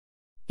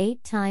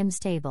8 times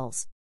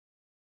tables.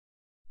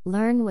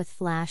 Learn with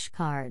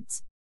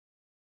flashcards.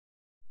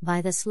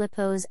 By the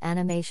Slipos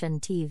Animation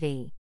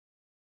TV.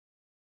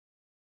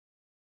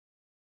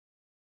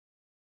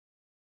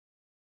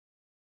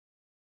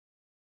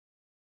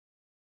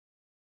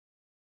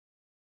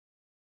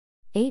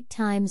 Eight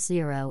times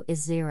 0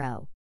 is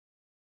 0.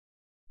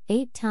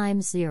 8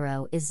 times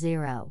 0 is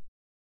 0.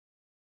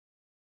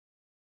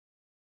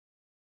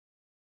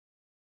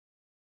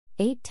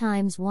 8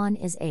 times 1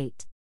 is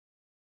 8.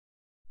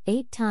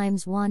 8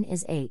 times 1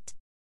 is 8.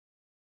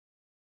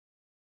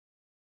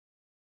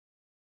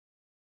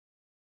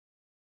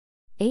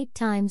 8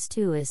 times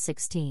 2 is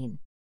 16.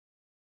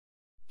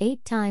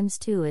 8 times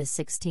 2 is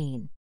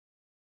 16.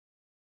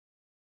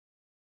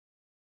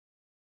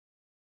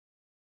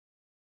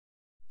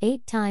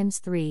 8 times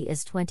 3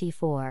 is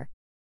 24.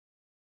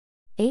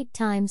 8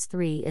 times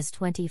 3 is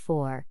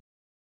 24.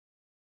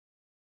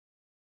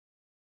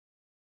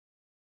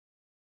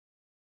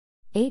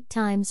 8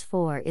 times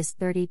 4 is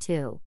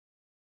 32.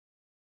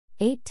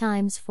 8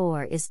 times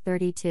 4 is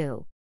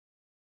 32.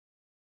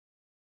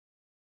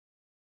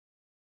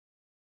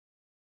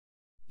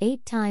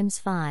 8 times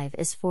 5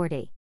 is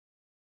 40.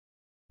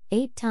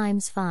 8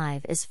 times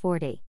 5 is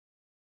 40.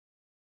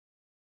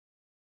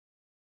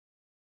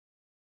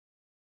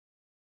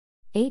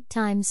 8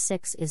 times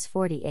 6 is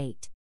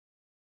 48.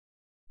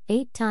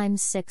 8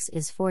 times 6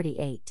 is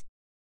 48.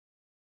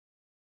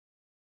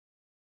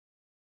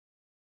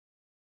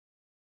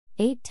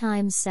 8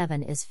 times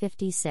 7 is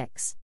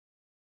 56.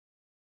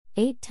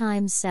 8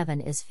 times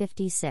 7 is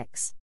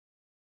 56.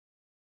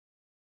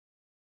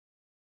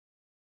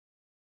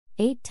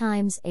 8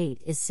 times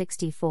 8 is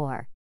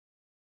 64.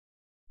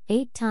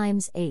 8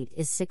 times 8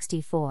 is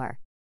 64.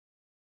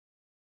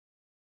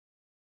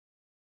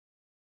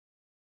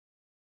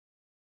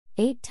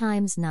 8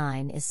 times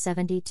 9 is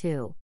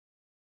 72.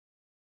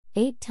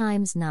 8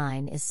 times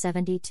 9 is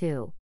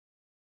 72.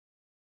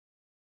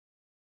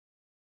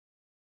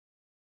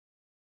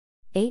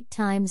 8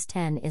 times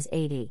 10 is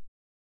 80.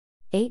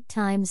 8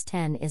 times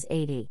 10 is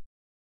 80.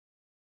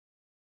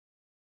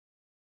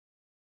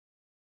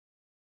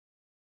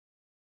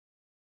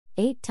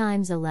 8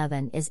 times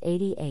 11 is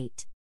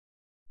 88.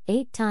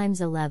 8 times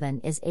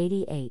 11 is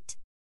 88.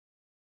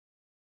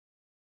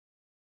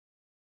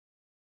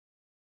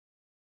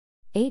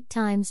 8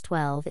 times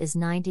 12 is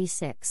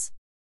 96.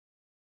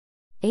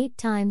 8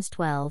 times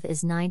 12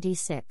 is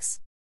 96.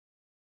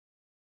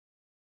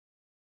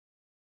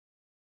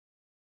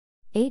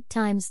 8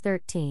 times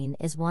 13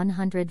 is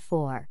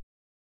 104.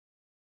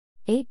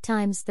 8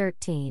 times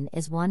 13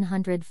 is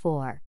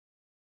 104.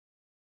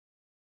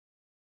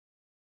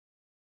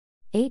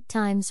 8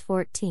 times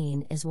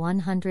 14 is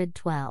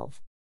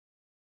 112.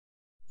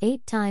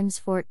 8 times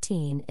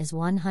 14 is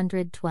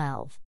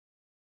 112.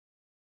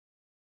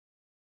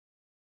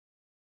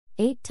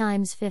 8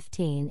 times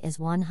 15 is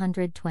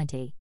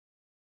 120.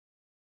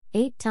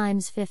 8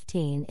 times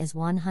 15 is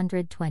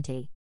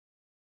 120.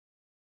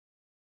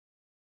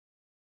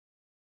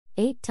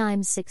 8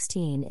 times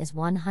 16 is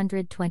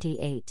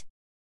 128.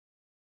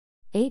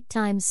 8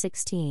 times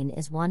 16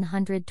 is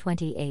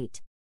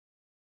 128.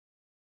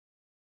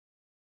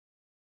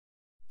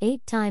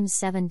 8 times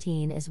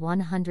 17 is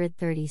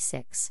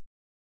 136.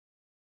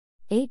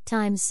 8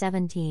 times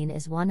 17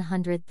 is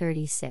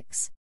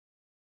 136.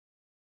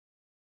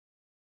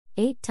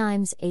 8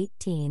 times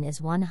 18 is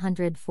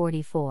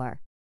 144.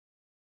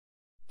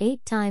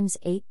 8 times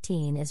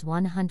 18 is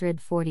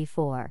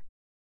 144.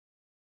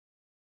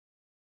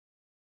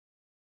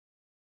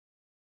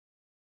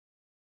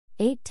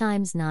 8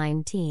 times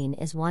 19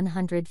 is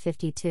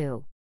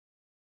 152.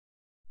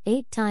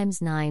 8 times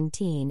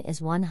 19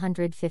 is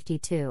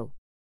 152.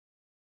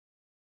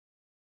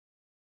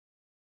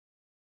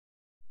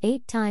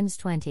 8 times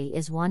 20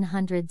 is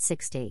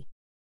 160.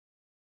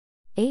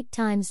 8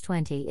 times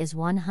 20 is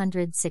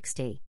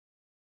 160.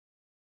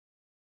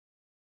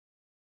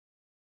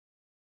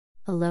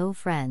 Hello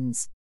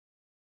friends.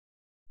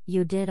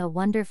 You did a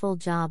wonderful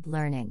job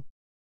learning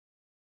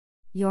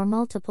your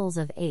multiples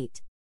of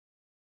 8.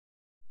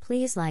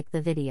 Please like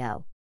the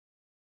video,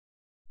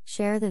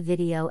 share the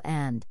video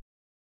and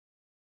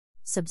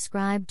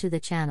subscribe to the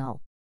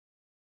channel.